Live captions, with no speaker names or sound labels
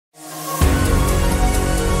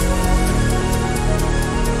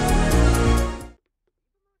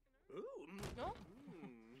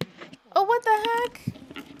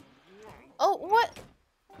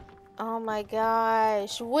my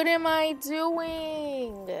gosh. What am I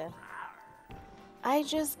doing? I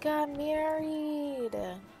just got married.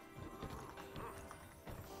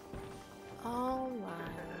 Oh my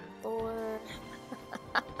lord.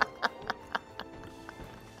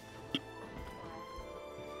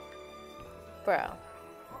 Bro.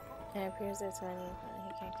 It appears that Tony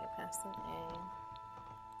he can't get past an A.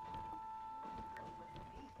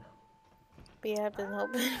 Beehive been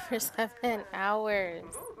hoping for 7 hours.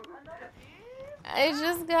 I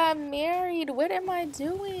just got married. What am I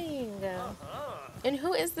doing? And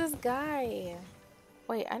who is this guy?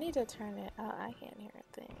 Wait, I need to turn it. Oh, I can't hear a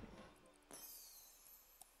thing.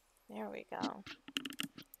 There we go.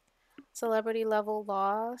 Celebrity level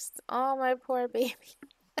lost. Oh, my poor baby.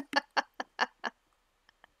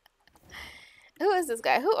 Who is this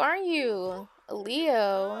guy? Who are you?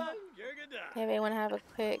 Leo. Hey, they want to have a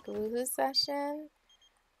quick woohoo session?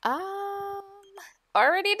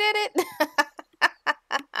 Already did it?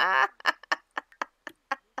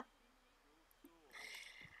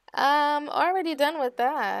 Already done with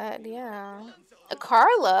that. Yeah.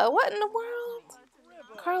 Carla? What in the world?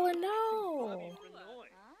 Carla, no.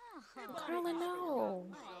 Carla, no.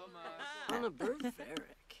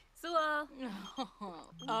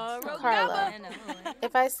 Carla,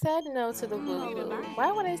 if I said no to the woo-woo,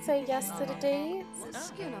 why would I say yes to the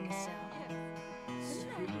dates?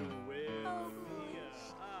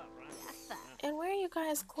 And where are you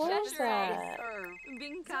guys close at?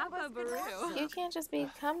 You can't just be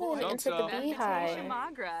coming into the Beehive.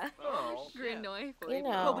 You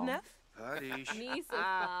know.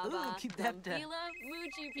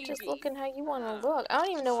 Just looking how you want to look. I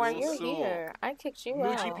don't even know why you're here. I kicked you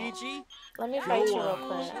out. Let me fight you real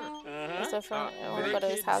quick. So from I want to go to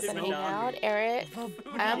his house and hang out. Eric,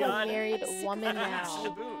 I'm a married woman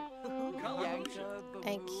now.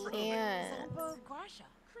 I can't.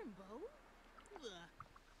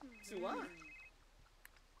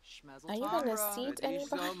 Are you gonna seat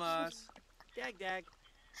anybody?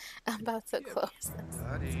 I'm about to close this.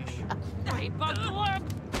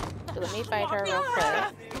 Let me fight her real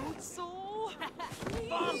quick.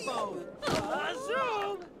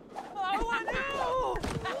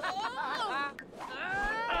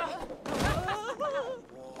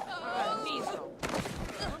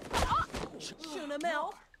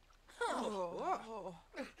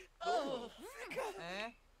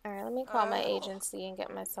 Alright, let me call my agency and get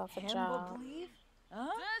myself a job.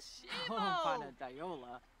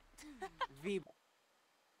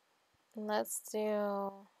 Let's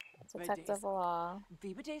do detective law.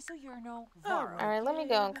 Alright, let me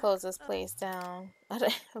go and close this place down. I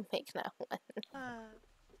don't even make that one.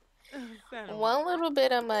 One little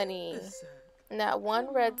bit of money. Not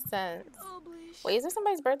 1 red cent. Wait, is there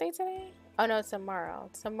somebody's birthday today? Oh no, tomorrow.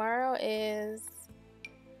 Tomorrow is...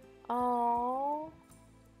 Oh.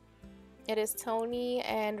 It is Tony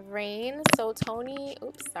and Rain. So Tony...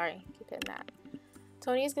 Oops, sorry. Keep hitting that.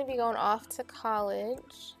 Tony's going to be going off to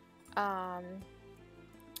college. Oh,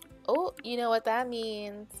 you know what that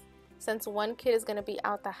means? Since one kid is going to be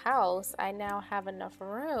out the house, I now have enough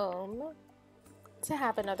room to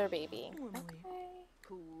have another baby. Okay.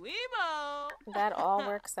 That all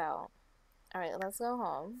works out. Alright, let's go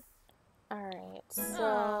home. Alright,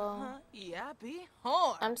 so...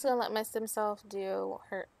 I'm just going to let my sim self do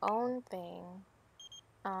her own thing.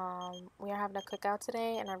 We are having a cookout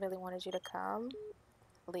today, and I really wanted you to come.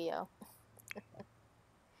 Leo.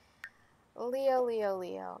 Leo, Leo,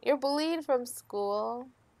 Leo. You're bullied from school.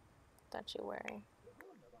 Don't you worry.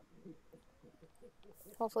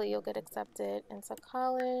 Hopefully you'll get accepted into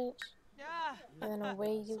college. And then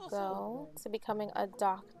away you go to becoming a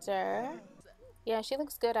doctor. Yeah, she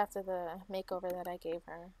looks good after the makeover that I gave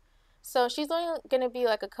her. So she's only going to be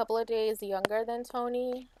like a couple of days younger than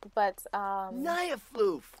Tony. But, so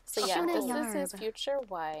yeah, this is his future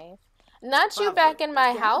wife. Not you back in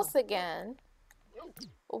my house again.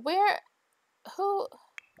 Where... Who?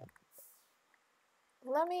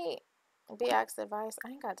 Let me be asked advice. I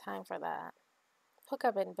ain't got time for that. Hook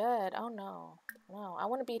up in bed. Oh no. No, I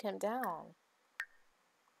want to beat him down.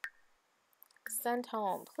 Send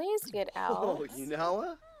home. Please get out. Oh, you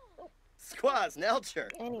know Squaws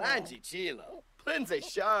Nelcher. Anyway. Lanji Chilo. Plinze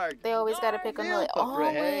Shark. They always got to pick on the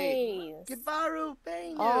always. Gibaru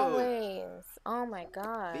Benyu. Always. Oh my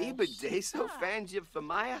gosh. Biba Deso Fanjib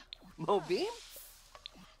Famaya. Mobim?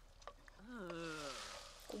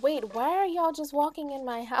 Wait, why are y'all just walking in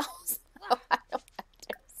my house? Oh, I don't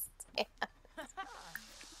understand.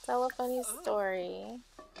 Tell a funny story.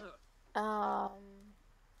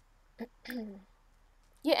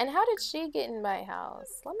 Yeah, and how did she get in my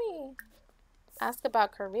house? Let me... Ask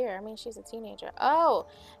about career. I mean, she's a teenager. Oh,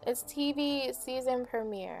 it's TV season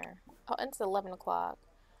premiere. Oh, it's 11 o'clock.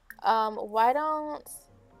 Why don't...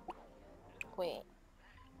 Wait.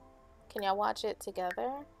 Can y'all watch it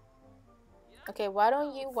together? Okay, why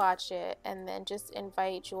don't you watch it and then just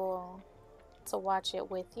invite Jewel to watch it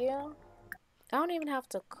with you? I don't even have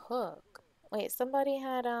to cook. Wait, somebody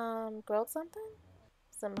had grilled something?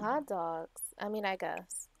 Some hot dogs. I mean, I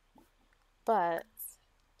guess. But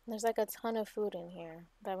there's like a ton of food in here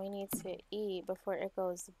that we need to eat before it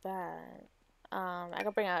goes bad. I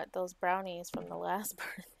can bring out those brownies from the last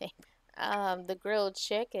birthday. The grilled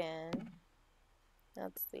chicken.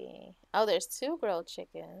 Let's see. Oh, there's 2 grilled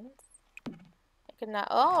chickens. I could not.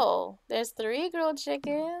 Oh, there's 3 grilled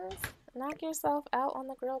chickens. Knock yourself out on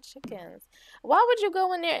the grilled chickens. Why would you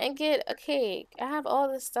go in there and get a cake? I have all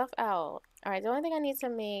this stuff out. Alright, the only thing I need to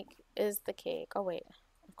make is the cake. Oh, wait.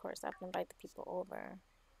 Of course, I have to invite the people over.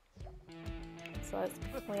 So let's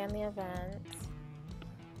plan the event.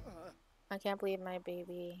 I can't believe my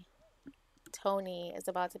baby Tony is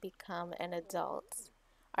about to become an adult.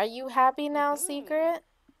 Are you happy now, Secret?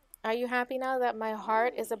 Are you happy now that my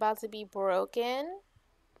heart is about to be broken?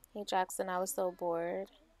 Hey, Jackson, I was so bored.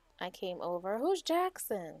 I came over. Who's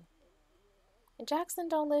Jackson? Jackson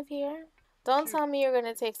don't live here. Don't tell me you're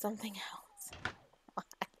gonna take something else. Why?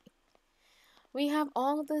 We have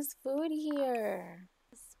all this food here.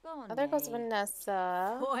 Oh, there goes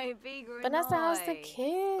Vanessa. Vanessa has the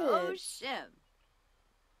kids. Oh, shit.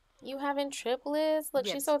 You having triplets? Look,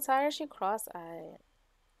 she's so tired, she cross-eyed.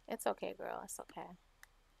 It's okay, girl. It's okay.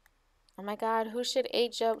 Oh my god, who should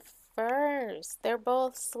age up first? They're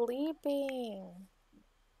both sleeping.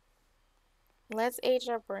 Let's age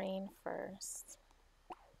our brain first.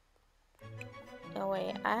 Oh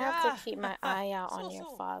wait, I have to keep my eye out on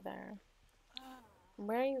your father.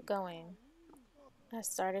 Where are you going? I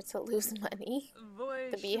started to lose money.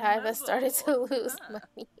 The Beehive has started to lose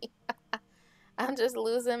money. I'm just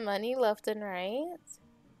losing money left and right.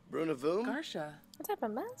 Brunavoom? Garsha. What type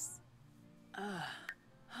of mess?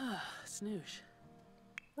 Snoosh.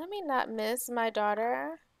 Let me not miss my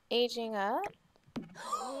daughter aging up.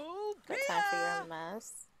 Good time for your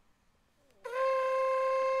mess.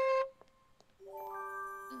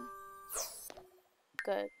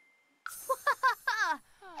 Good.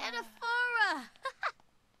 And a furra.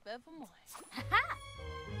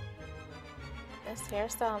 This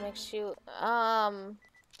hairstyle makes you Arvini.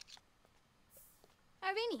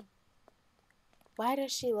 Why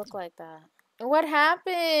does she look like that? What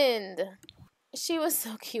happened? She was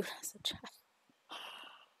so cute as a child.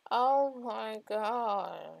 Oh my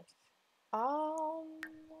gosh.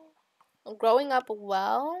 Growing up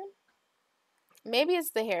well? Maybe it's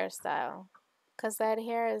the hairstyle. Because that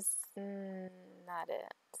hair is not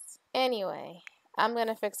it. Anyway, I'm going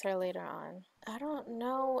to fix her later on. I don't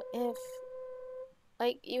know if...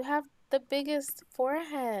 Like, you have the biggest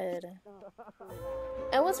forehead.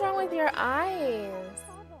 And what's wrong with your eyes?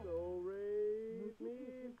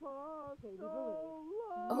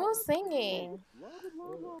 Who's singing?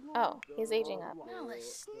 Oh, he's aging up.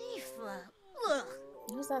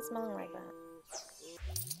 Who's that smelling like that?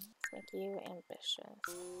 Let's make you ambitious.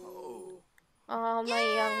 Oh, my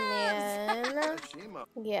young man.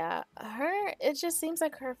 Yeah, it just seems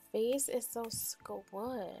like her face is so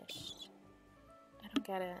squished. I don't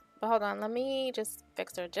get it. But hold on, let me just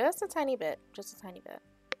fix her just a tiny bit. Just a tiny bit.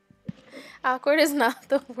 Awkward is not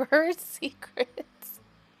the word, Secret.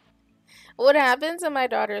 What happened to my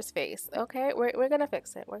daughter's face? Okay, we're gonna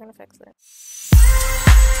fix it. We're gonna fix it.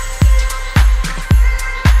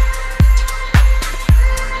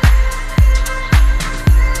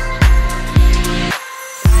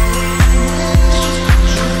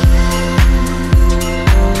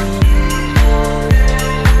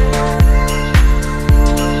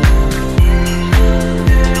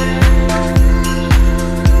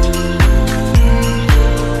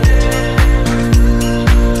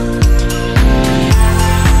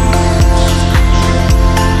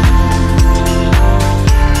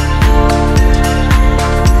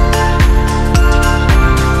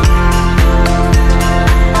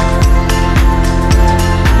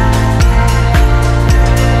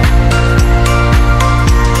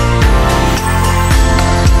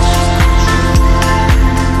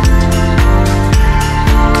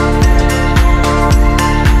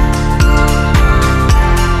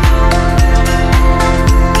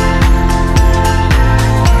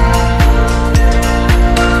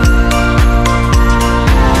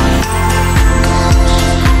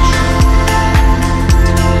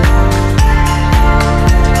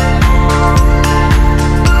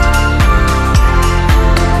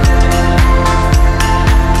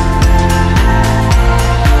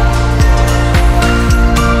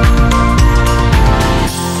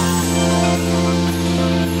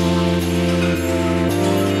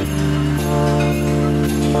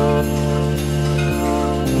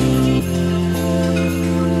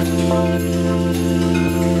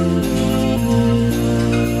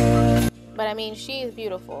 is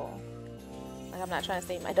beautiful. Like, I'm not trying to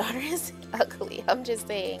say my daughter is ugly. I'm just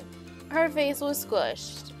saying her face was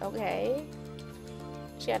squished, okay?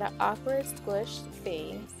 She had an awkward squished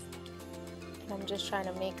face. And I'm just trying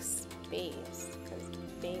to make space, because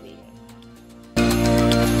baby.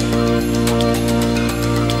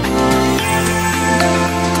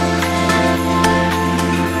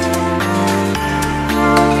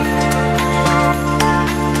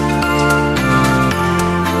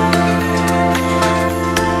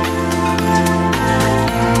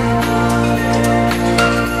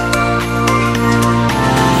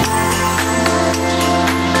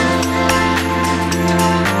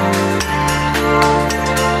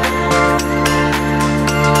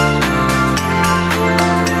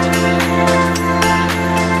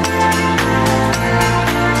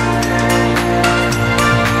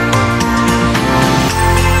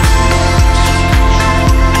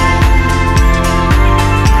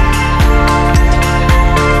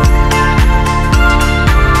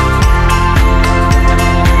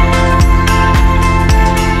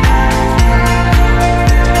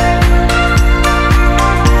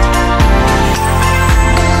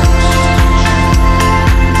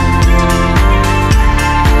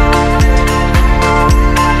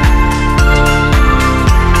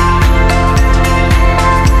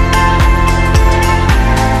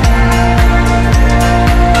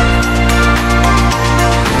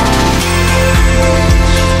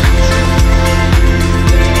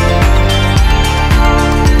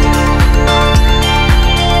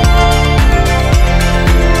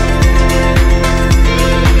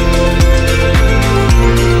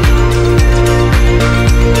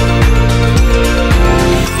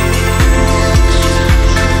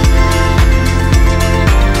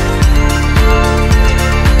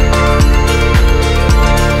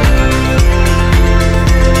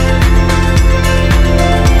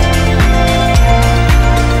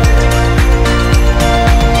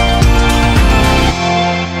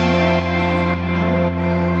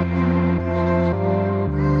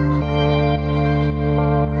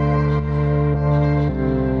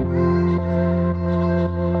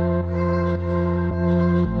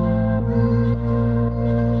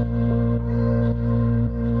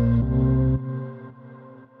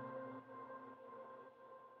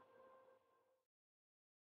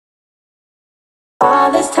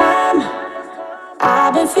 All this time,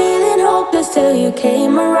 I've been feeling hopeless till you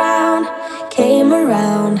came around, came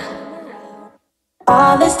around.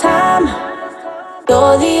 All this time,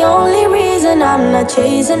 you're the only reason I'm not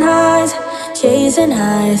chasing highs, chasing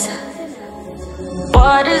highs.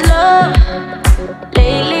 What is love?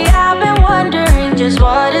 Lately I've been wondering just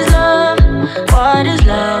what is love, what is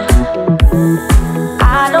love?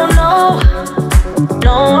 I don't know,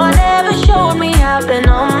 no one ever showed me. I've been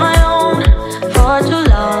on my own for too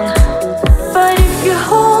long. But if you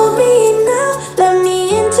hold me now, let me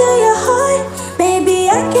into your heart, maybe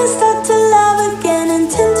I can start to love again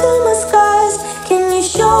and tend to my scars. Can you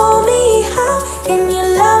show me how? Can you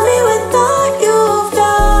love me with all you've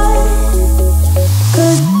done?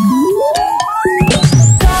 'Cause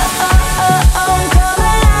I'm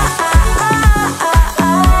coming out.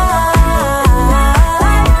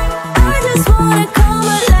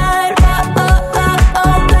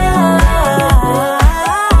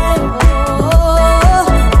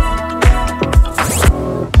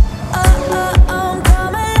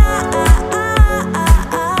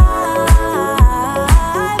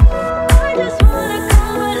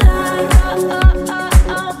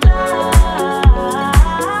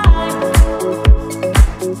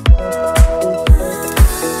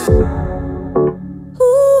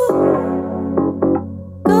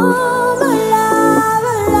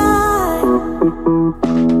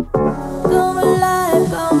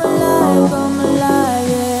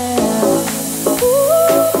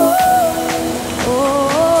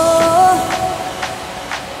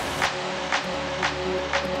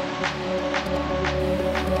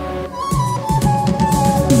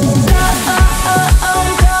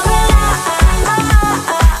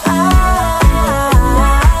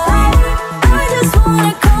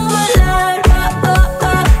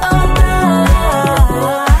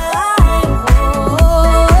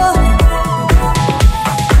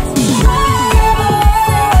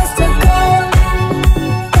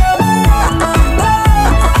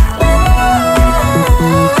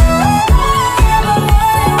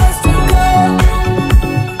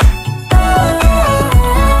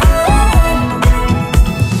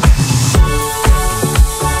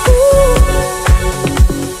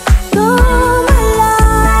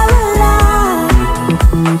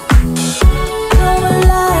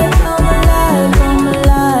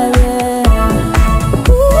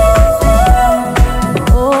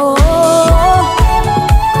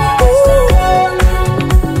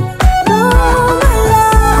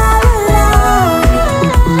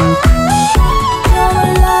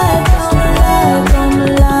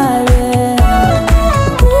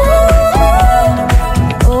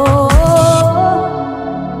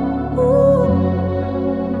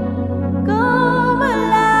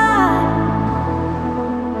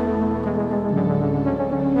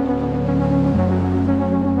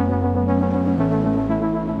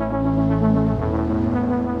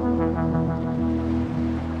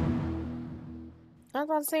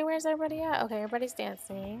 about to say, where's everybody at? Okay, everybody's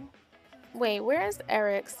dancing. Wait, where's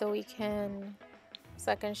Eric so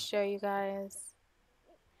I can show you guys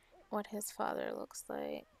what his father looks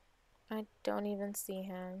like. I don't even see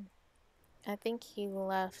him. I think he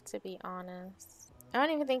left, to be honest. I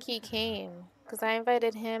don't even think he came because I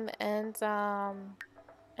invited him and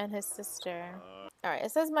his sister. All right,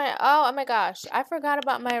 it says oh my gosh, I forgot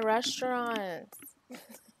about my restaurants.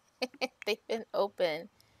 They've been open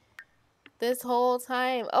this whole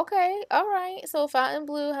time. Okay, all right. So Fountain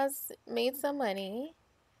Blue has made some money.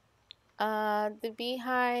 The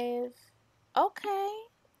Beehive. Okay.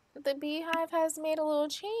 The Beehive has made a little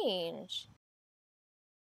change.